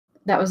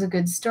that was a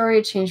good story.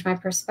 It changed my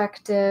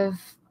perspective.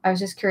 I was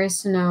just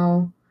curious to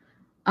know,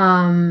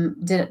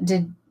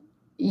 did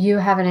you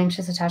have an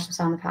anxious attachment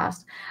style in the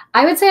past?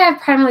 I would say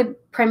I've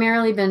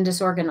primarily been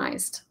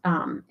disorganized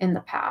in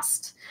the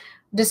past.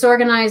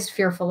 Disorganized,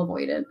 fearful,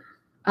 avoidant.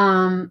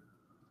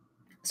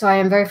 So I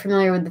am very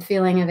familiar with the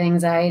feeling of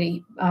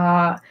anxiety.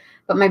 But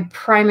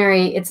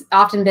it's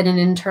often been an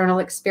internal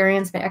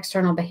experience. My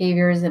external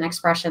behaviors and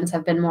expressions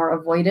have been more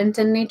avoidant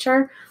in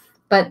nature,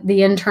 but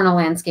the internal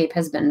landscape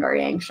has been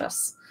very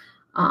anxious.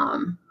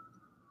 I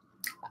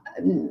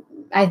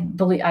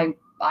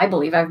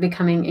believe I'm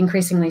becoming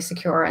increasingly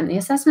secure, and the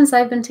assessments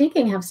I've been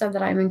taking have said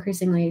that I'm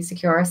increasingly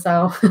secure.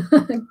 So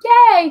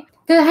yay!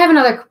 I have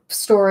another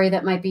story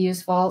that might be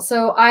useful.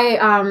 So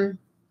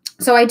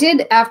I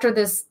did, after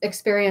this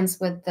experience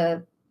with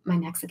my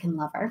Mexican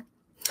lover,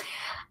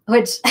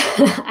 which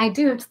I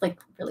do have like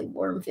really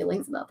warm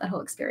feelings about that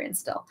whole experience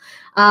still.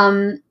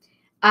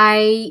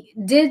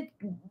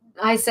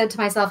 I said to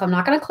myself, I'm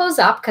not going to close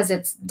up, because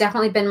it's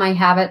definitely been my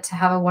habit to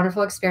have a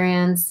wonderful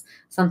experience.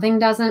 Something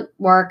doesn't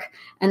work,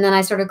 and then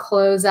I sort of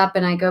close up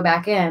and I go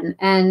back in.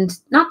 And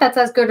not that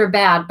that's good or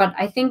bad, but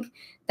I think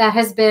that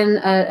has been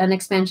an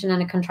expansion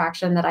and a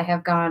contraction that I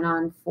have gone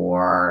on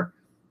for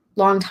a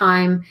long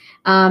time.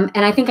 And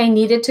I think I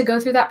needed to go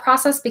through that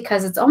process,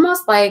 because it's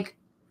almost like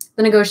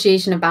the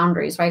negotiation of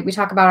boundaries, right? We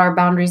talk about our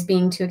boundaries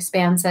being too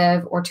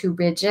expansive or too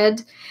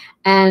rigid.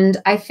 And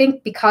I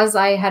think because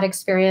I had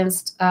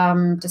experienced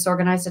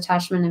disorganized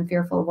attachment and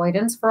fearful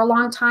avoidance for a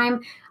long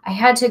time, I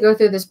had to go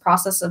through this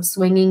process of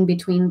swinging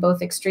between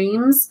both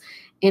extremes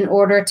in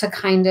order to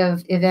kind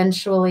of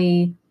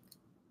eventually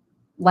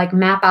like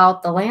map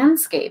out the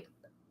landscape,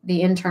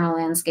 the internal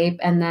landscape,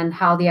 and then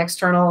how the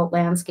external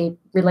landscape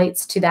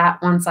relates to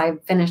that once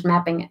I've finished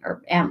mapping it,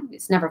 or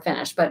it's never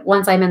finished, but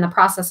once I'm in the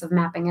process of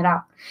mapping it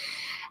out.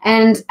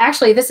 And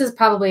actually, this is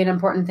probably an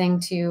important thing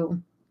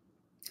to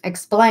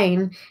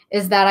explain,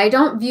 is that I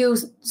don't view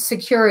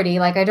security,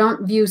 like I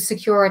don't view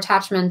secure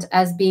attachment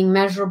as being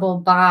measurable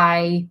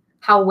by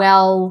how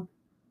well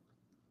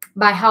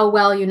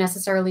you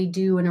necessarily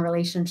do in a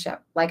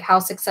relationship, like how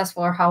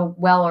successful or how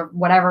well or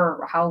whatever,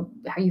 or how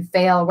you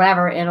fail or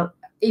whatever. And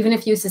even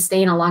if you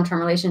sustain a long-term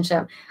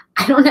relationship,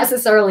 I don't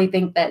necessarily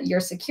think that you're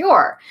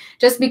secure.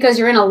 Just because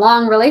you're in a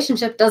long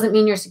relationship doesn't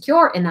mean you're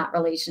secure in that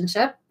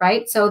relationship,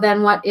 right? So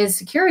then what is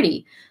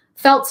security?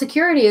 Felt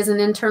security is an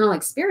internal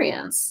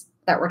experience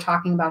that we're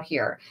talking about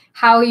here.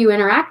 How you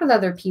interact with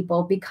other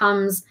people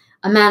becomes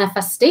a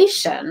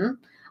manifestation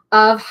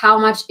of how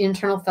much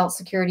internal felt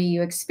security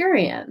you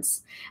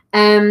experience.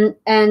 And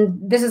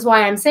this is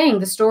why I'm saying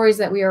the stories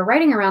that we are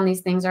writing around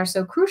these things are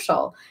so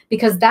crucial,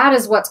 because that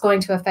is what's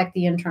going to affect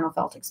the internal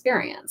felt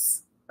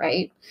experience,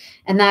 right?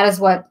 And that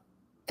is what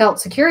felt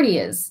security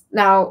is.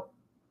 Now,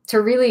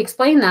 to really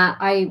explain that,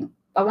 I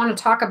want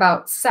to talk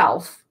about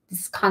self,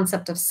 this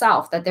concept of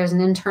self, that there's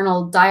an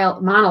internal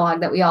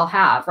monologue that we all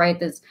have, right?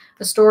 There's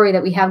a story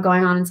that we have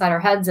going on inside our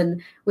heads, and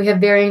we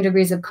have varying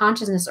degrees of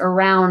consciousness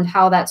around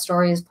how that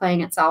story is playing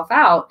itself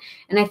out.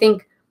 And I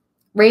think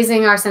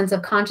raising our sense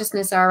of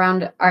consciousness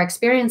around our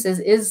experiences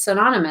is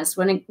synonymous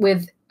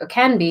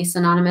can be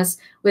synonymous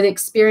with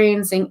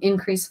experiencing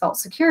increased felt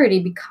security,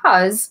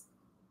 because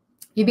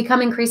you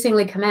become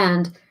increasingly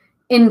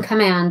in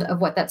command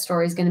of what that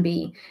story is going to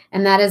be.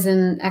 And that is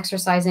an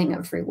exercising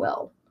of free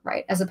will,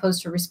 right? As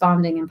opposed to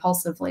responding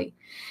impulsively.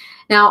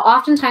 Now,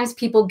 oftentimes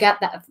people get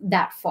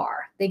that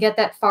far. They get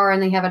that far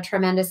and they have a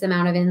tremendous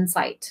amount of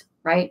insight,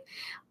 right?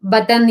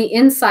 But then the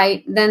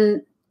insight,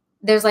 then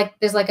there's like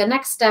a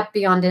next step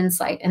beyond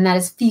insight, and that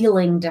is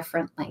feeling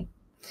differently.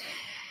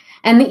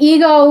 And the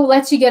ego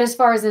lets you get as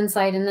far as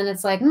insight, and then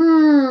it's like,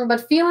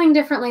 but feeling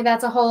differently,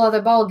 that's a whole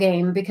other ball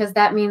game, because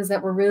that means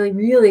that we're really,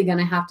 really going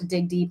to have to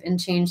dig deep and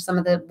change some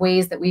of the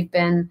ways that we've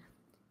been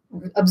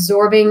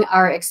absorbing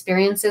our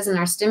experiences and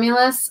our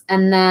stimulus,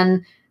 and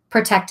then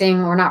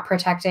protecting or not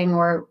protecting,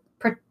 or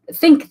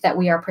think that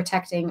we are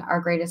protecting our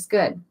greatest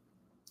good.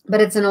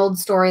 But it's an old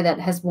story that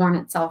has worn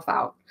itself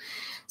out.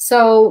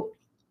 So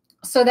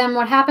then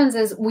what happens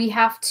is we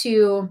have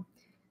to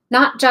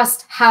not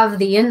just have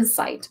the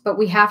insight, but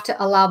we have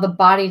to allow the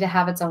body to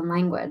have its own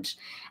language.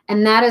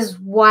 And that is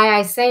why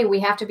I say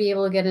we have to be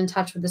able to get in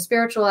touch with the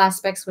spiritual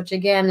aspects, which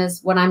again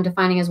is what I'm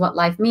defining as what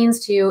life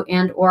means to you,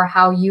 and or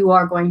how you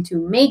are going to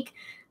make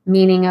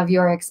meaning of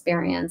your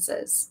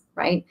experiences,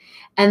 right?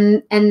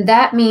 And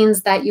that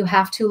means that you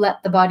have to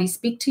let the body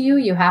speak to you.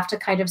 You have to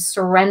kind of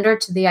surrender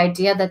to the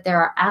idea that there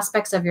are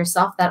aspects of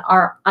yourself that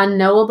are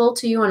unknowable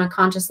to you on a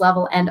conscious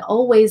level and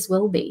always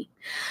will be.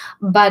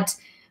 But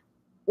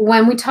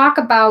when we talk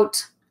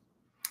about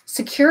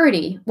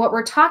security, what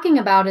we're talking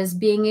about is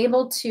being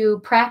able to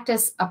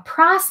practice a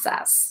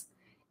process.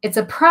 It's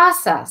a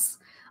process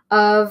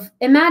of,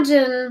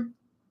 imagine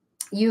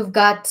you've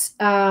got,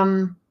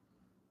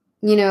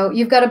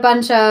 you've got a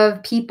bunch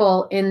of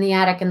people in the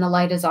attic and the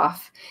light is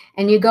off,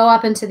 and you go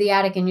up into the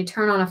attic and you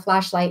turn on a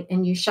flashlight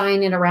and you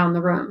shine it around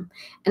the room.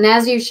 And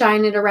as you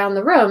shine it around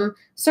the room,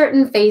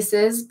 certain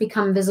faces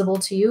become visible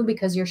to you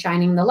because you're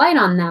shining the light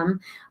on them,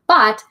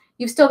 but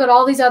you've still got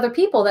all these other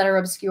people that are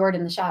obscured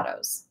in the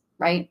shadows,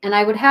 right? And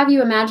I would have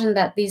you imagine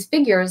that these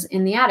figures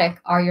in the attic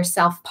are your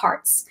self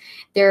parts.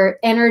 They're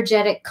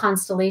energetic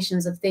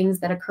constellations of things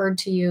that occurred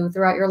to you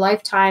throughout your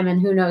lifetime,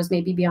 and who knows,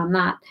 maybe beyond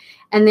that.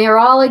 And they are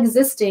all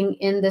existing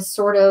in this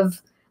sort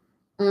of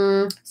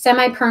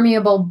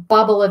semi-permeable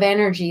bubble of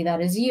energy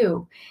that is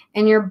you.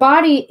 And your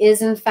body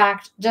is, in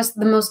fact, just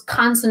the most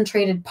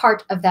concentrated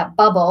part of that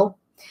bubble.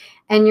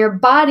 And your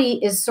body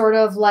is sort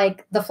of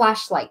like the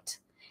flashlight.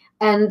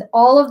 And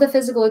all of the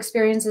physical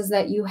experiences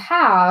that you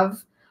have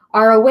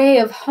are a way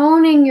of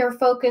honing your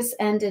focus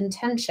and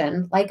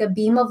intention, like a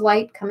beam of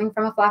light coming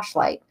from a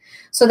flashlight,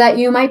 so that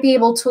you might be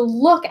able to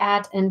look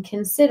at and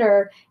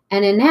consider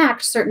and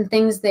enact certain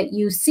things that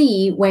you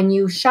see when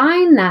you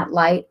shine that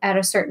light at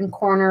a certain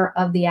corner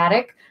of the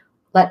attic,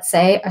 let's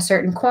say a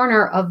certain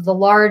corner of the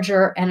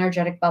larger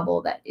energetic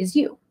bubble that is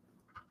you.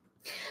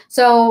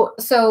 So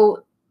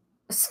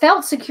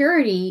felt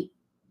security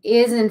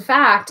is, in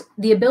fact,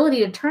 the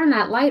ability to turn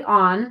that light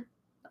on,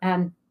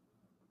 and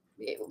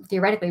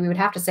theoretically we would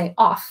have to say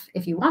off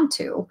if you want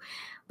to,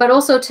 but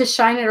also to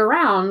shine it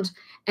around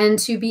and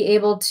to be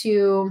able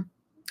to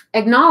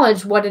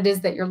acknowledge what it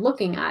is that you're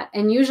looking at.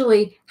 And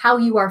usually how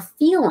you are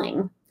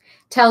feeling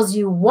tells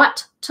you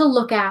what to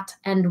look at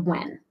and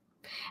when.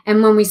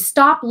 And when we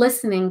stop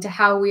listening to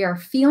how we are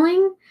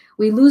feeling,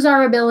 we lose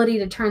our ability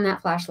to turn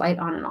that flashlight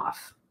on and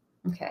off.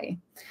 Okay.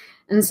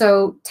 And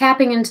so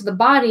tapping into the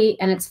body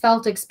and its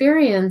felt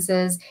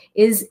experiences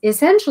is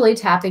essentially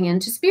tapping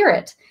into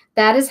spirit.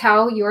 That is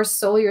how your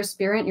soul, your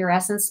spirit, your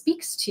essence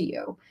speaks to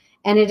you.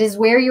 And it is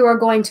where you are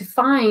going to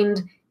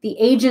find the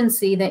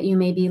agency that you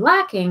may be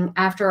lacking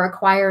after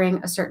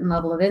acquiring a certain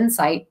level of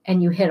insight,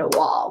 and you hit a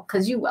wall,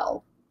 because you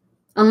will.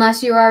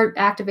 Unless you are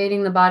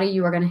activating the body,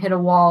 you are going to hit a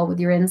wall with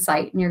your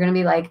insight, and you're going to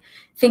be like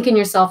thinking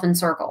yourself in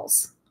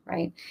circles,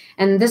 right?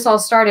 And this all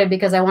started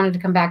because I wanted to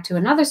come back to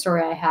another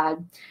story I had.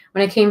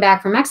 When I came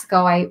back from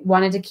Mexico, I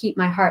wanted to keep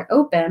my heart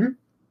open.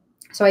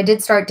 So I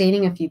did start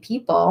dating a few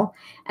people,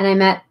 and I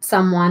met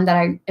someone that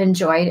I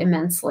enjoyed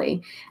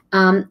immensely.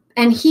 And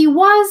he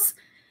was,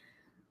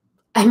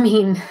 I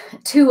mean,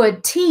 to a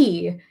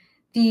T,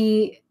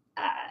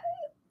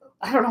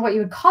 I don't know what you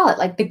would call it,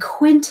 like the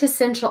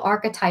quintessential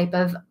archetype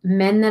of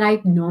men that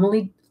I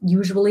normally,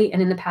 usually,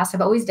 and in the past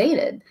have always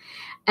dated.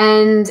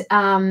 And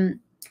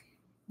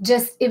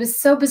it was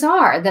so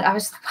bizarre that I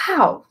was like,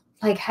 wow,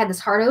 like had this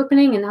heart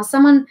opening, and now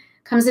someone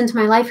comes into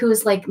my life who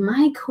is like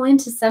my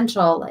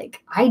quintessential,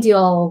 like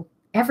ideal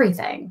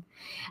everything.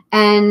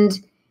 And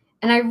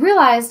I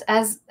realized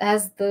as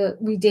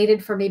we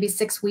dated for maybe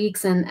 6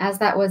 weeks, and as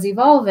that was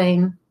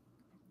evolving,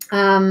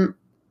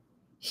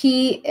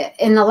 he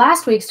in the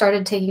last week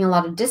started taking a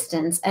lot of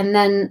distance, and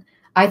then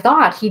I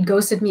thought he'd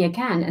ghosted me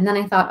again. And then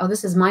I thought, oh,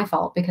 this is my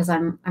fault because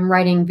I'm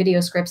writing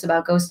video scripts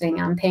about ghosting.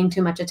 I'm paying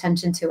too much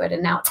attention to it,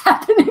 and now it's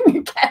happening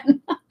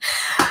again.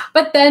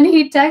 But then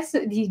he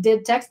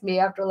did text me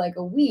after like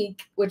a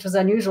week, which was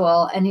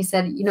unusual. And he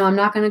said, you know, I'm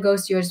not going to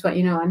ghost you. I just want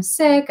you to know I'm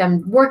sick.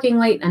 I'm working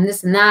late and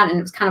this and that. And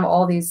it was kind of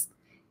all these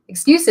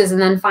excuses. And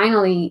then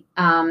finally,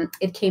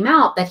 it came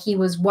out that he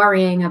was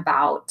worrying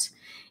about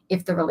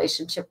if the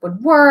relationship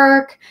would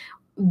work.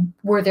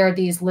 Were there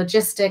these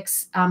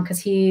logistics, because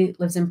he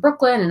lives in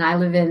Brooklyn and I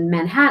live in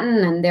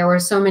Manhattan, and there were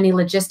so many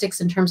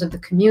logistics in terms of the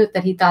commute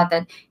that he thought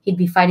that he'd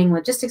be fighting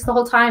logistics the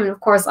whole time. And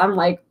of course, I'm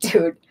like,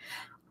 dude,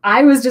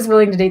 I was just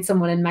willing to date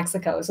someone in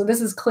Mexico. So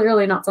this is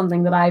clearly not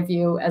something that I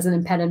view as an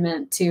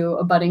impediment to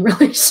a budding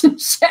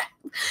relationship.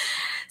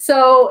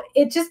 So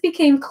it just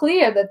became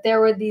clear that there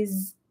were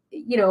these,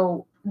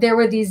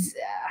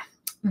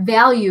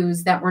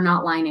 values that were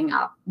not lining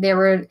up.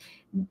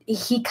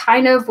 He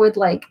kind of would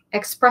like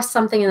express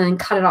something and then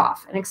cut it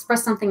off, and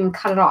express something and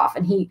cut it off.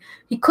 And he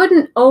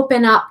couldn't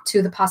open up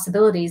to the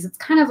possibilities. It's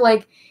kind of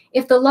like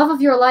if the love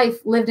of your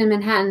life lived in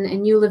Manhattan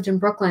and you lived in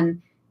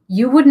Brooklyn,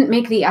 you wouldn't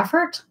make the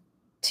effort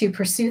to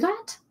pursue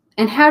that.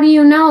 And how do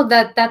you know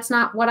that that's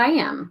not what I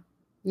am?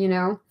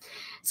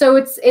 So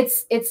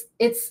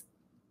it's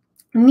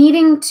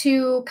needing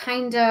to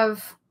kind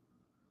of,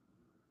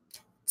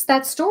 it's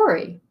that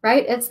story,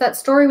 right? It's that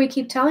story we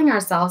keep telling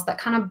ourselves that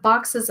kind of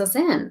boxes us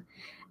in.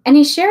 And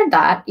he shared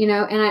that,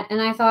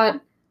 and I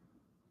thought,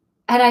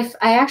 and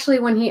I actually,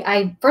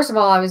 first of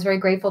all, I was very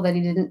grateful that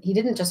he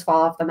didn't just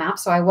fall off the map.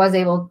 So I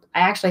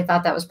actually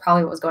thought that was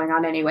probably what was going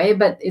on anyway,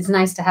 but it's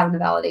nice to have the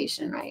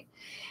validation, right?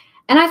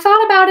 And I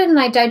thought about it and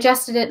I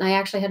digested it, and I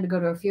actually had to go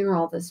to a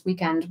funeral this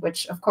weekend,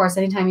 which of course,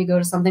 anytime you go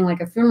to something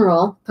like a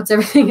funeral puts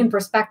everything in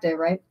perspective,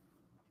 right?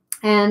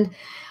 And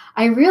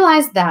I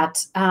realized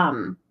that,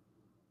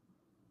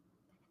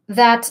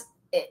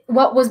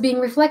 what was being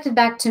reflected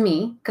back to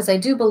me, because I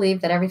do believe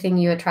that everything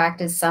you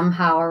attract is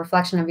somehow a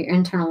reflection of your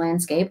internal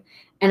landscape,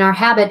 and our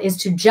habit is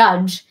to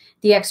judge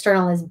the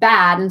external as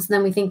bad, and so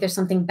then we think there's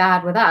something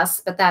bad with us,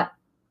 but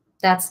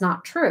that's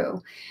not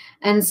true.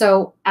 And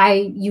so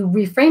you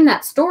reframe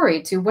that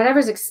story to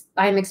whatever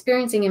I'm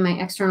experiencing in my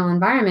external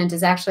environment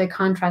is actually a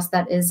contrast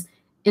that is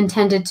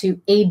intended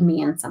to aid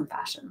me in some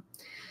fashion.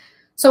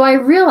 So I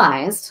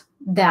realized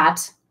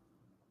that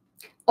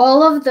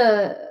all of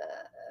the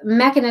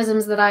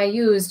mechanisms that I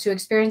use to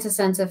experience a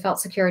sense of felt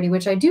security,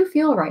 which I do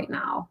feel right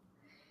now,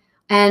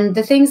 and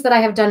the things that I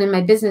have done in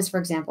my business, for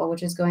example,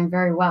 which is going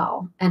very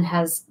well and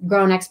has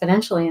grown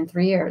exponentially in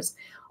 3 years,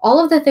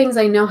 all of the things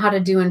I know how to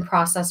do and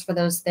process for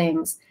those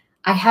things,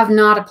 I have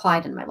not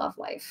applied in my love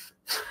life.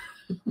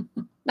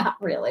 Not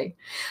really.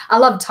 I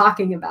love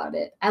talking about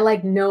it. I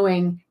like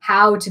knowing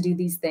how to do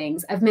these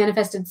things. I've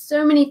manifested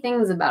so many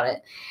things about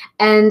it.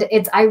 And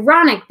it's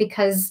ironic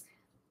because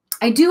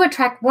I do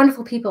attract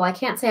wonderful people. I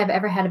can't say I've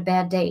ever had a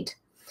bad date,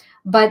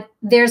 but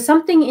there's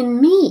something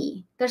in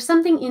me. There's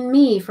something in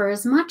me, for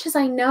as much as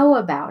I know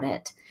about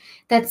it,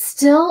 that's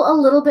still a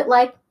little bit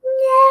like,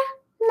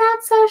 yeah,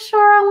 not so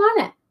sure I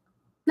want it.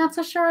 Not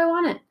so sure I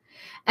want it.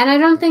 And I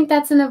don't think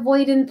that's an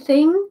avoidant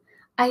thing.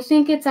 I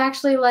think it's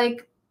actually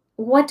like,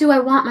 what do I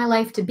want my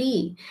life to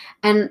be?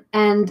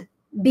 And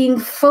being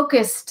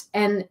focused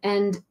and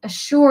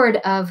assured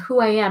of who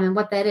I am and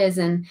what that is,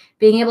 and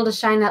being able to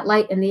shine that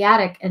light in the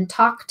attic and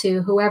talk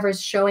to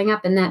whoever's showing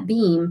up in that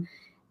beam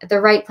at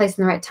the right place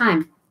in the right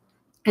time.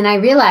 And I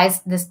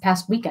realized this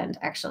past weekend,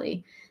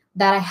 actually,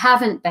 that I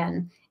haven't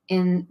been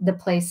in the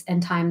place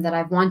and time that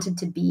I've wanted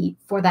to be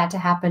for that to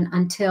happen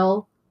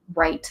until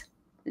right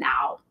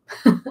now.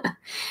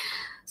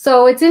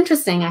 So it's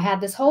interesting. I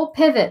had this whole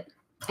pivot.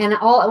 And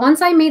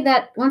once I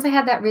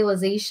had that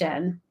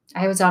realization,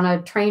 I was on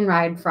a train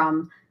ride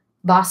from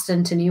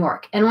Boston to New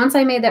York. And once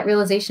I made that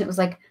realization, it was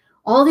like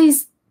all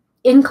these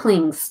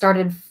inklings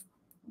started,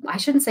 I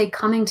shouldn't say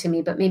coming to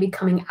me, but maybe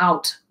coming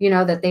out,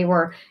 that they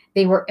were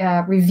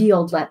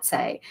revealed, let's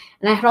say.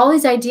 And I had all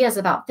these ideas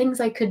about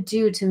things I could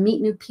do to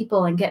meet new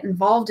people and get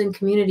involved in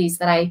communities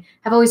that I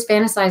have always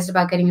fantasized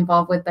about getting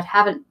involved with, but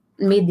haven't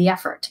made the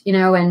effort,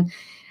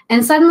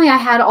 and suddenly I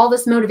had all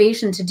this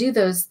motivation to do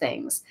those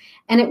things.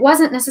 And it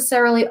wasn't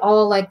necessarily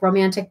all like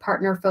romantic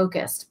partner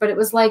focused, but it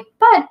was like,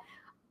 but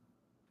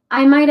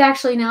I might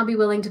actually now be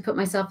willing to put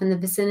myself in the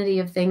vicinity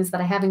of things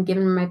that I haven't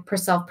given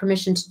myself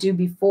permission to do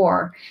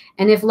before.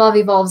 And if love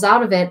evolves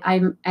out of it,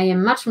 I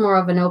am much more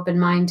of an open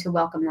mind to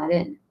welcome that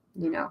in,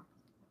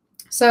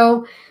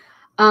 So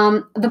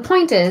the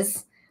point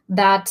is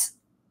that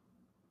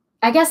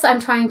I guess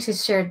I'm trying to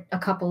share a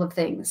couple of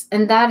things.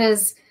 And that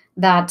is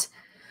that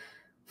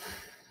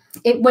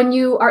when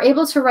you are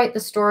able to write the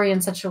story in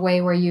such a way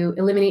where you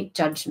eliminate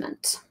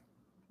judgment,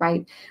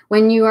 right?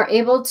 When you are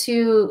able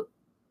to,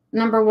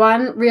 number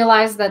one,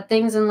 realize that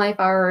things in life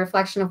are a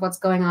reflection of what's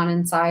going on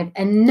inside,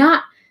 and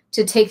not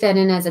to take that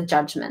in as a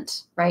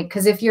judgment, right?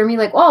 Because if you're me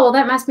like, oh, well,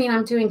 that must mean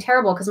I'm doing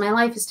terrible because my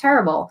life is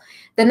terrible,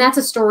 then that's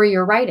a story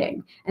you're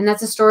writing. And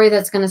that's a story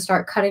that's going to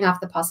start cutting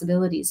off the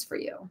possibilities for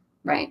you,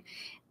 right?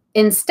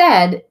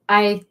 Instead,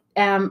 I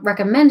am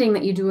recommending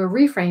that you do a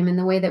reframe in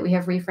the way that we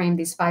have reframed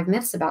these 5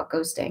 myths about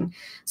ghosting,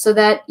 so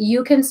that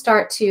you can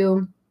start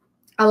to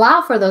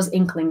allow for those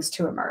inklings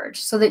to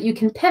emerge, so that you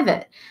can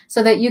pivot,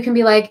 so that you can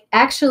be like,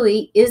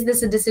 actually, is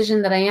this a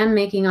decision that I am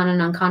making on an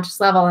unconscious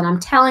level? And I'm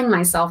telling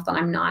myself that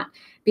I'm not,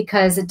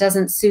 because it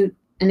doesn't suit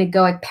an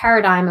egoic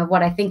paradigm of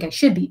what I think I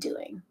should be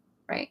doing,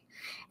 right?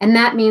 And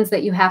that means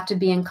that you have to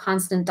be in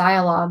constant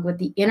dialogue with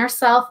the inner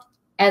self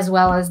as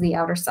well as the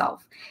outer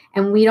self.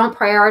 And we don't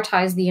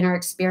prioritize the inner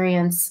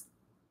experience.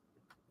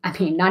 I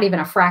mean, not even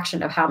a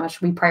fraction of how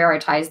much we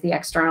prioritize the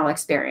external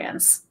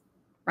experience,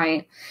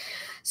 right?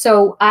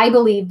 So I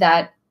believe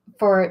that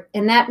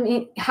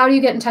how do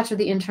you get in touch with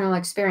the internal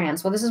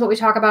experience? Well, this is what we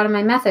talk about in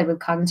my method with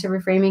cognitive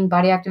reframing,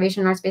 body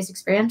activation, and arts-based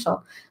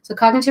experiential. So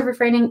cognitive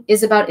reframing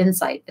is about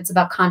insight. It's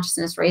about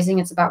consciousness raising.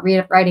 It's about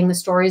rewriting the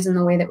stories in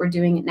the way that we're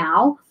doing it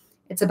now.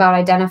 It's about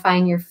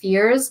identifying your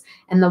fears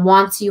and the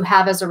wants you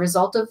have as a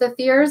result of the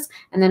fears,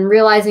 and then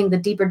realizing the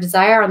deeper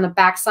desire on the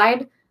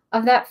backside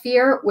of that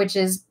fear, which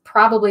is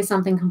probably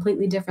something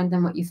completely different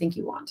than what you think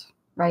you want,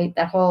 right?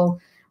 That whole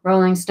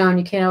Rolling Stone,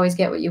 you can't always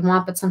get what you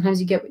want, but sometimes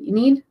you get what you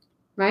need,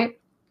 right?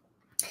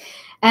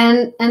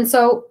 And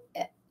so,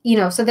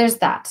 so there's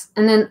that.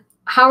 And then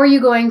how are you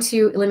going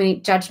to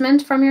eliminate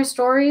judgment from your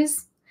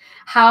stories?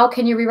 How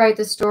can you rewrite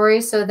the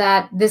story so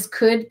that this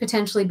could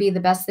potentially be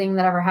the best thing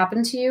that ever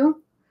happened to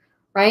you?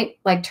 Right?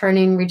 Like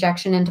turning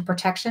rejection into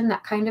protection,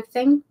 that kind of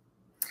thing.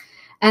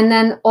 And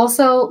then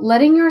also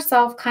letting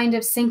yourself kind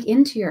of sink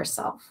into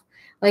yourself,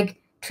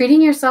 like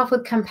treating yourself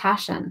with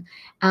compassion.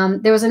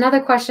 There was another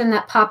question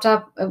that popped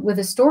up with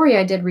a story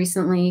I did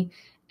recently.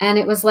 And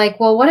it was like,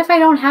 well, what if I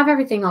don't have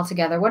everything all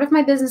together? What if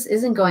my business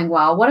isn't going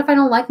well? What if I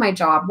don't like my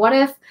job? What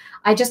if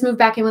I just moved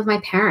back in with my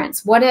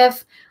parents? What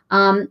if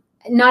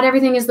not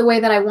everything is the way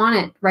that I want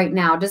it right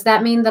now? Does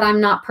that mean that I'm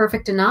not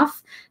perfect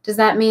enough? Does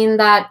that mean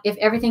that if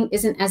everything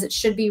isn't as it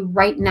should be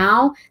right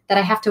now, that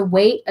I have to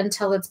wait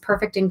until it's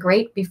perfect and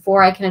great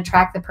before I can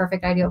attract the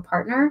perfect ideal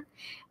partner?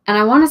 And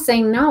I want to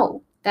say,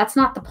 no, that's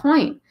not the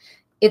point.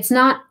 It's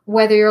not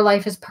whether your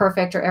life is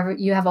perfect or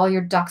you have all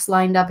your ducks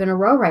lined up in a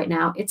row right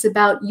now. It's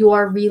about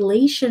your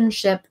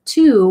relationship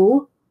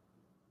to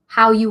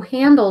how you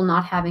handle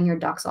not having your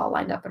ducks all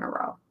lined up in a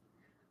row.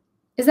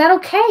 Is that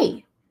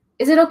okay?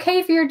 Is it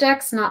okay for your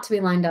ducks not to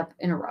be lined up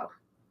in a row?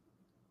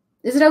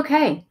 Is it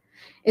okay?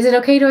 Is it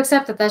okay to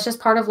accept that that's just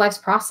part of life's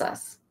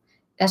process?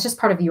 That's just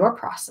part of your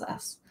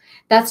process.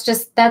 That's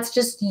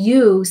just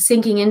you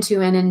sinking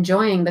into and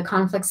enjoying the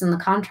conflicts and the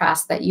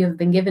contrasts that you have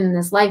been given in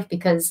this life,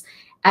 because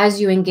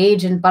as you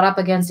engage and butt up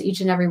against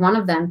each and every one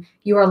of them,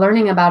 you are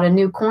learning about a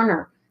new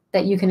corner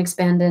that you can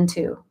expand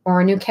into,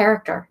 or a new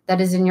character that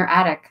is in your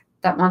attic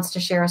that wants to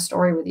share a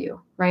story with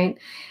you, right?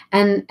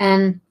 And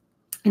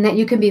that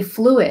you can be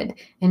fluid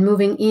and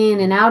moving in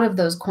and out of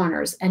those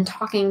corners and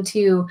talking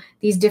to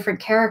these different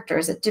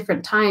characters at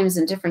different times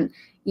and different,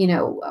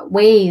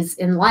 ways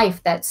in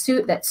life that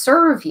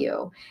serve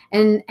you.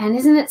 And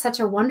isn't it such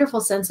a wonderful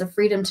sense of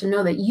freedom to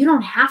know that you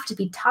don't have to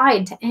be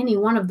tied to any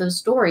one of those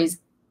stories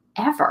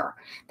ever,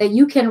 that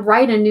you can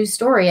write a new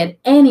story at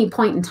any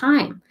point in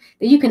time,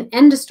 that you can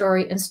end a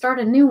story and start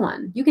a new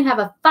one. You can have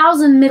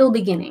 1,000 middle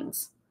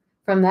beginnings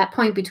from that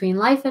point between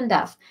life and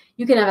death.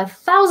 You can have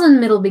 1,000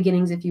 middle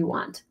beginnings if you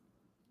want.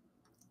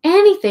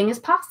 Anything is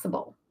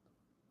possible,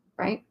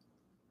 right?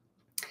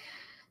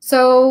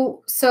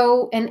 So,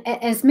 and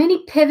as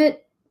many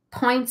pivot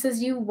points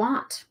as you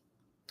want.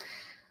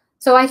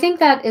 So I think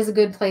that is a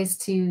good place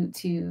to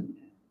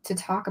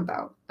talk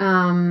about.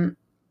 I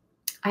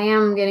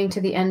am getting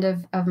to the end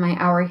of my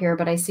hour here,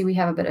 but I see we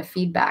have a bit of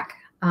feedback.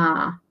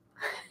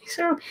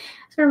 Sort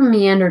of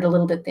meandered a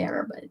little bit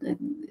there, but it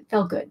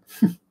felt good.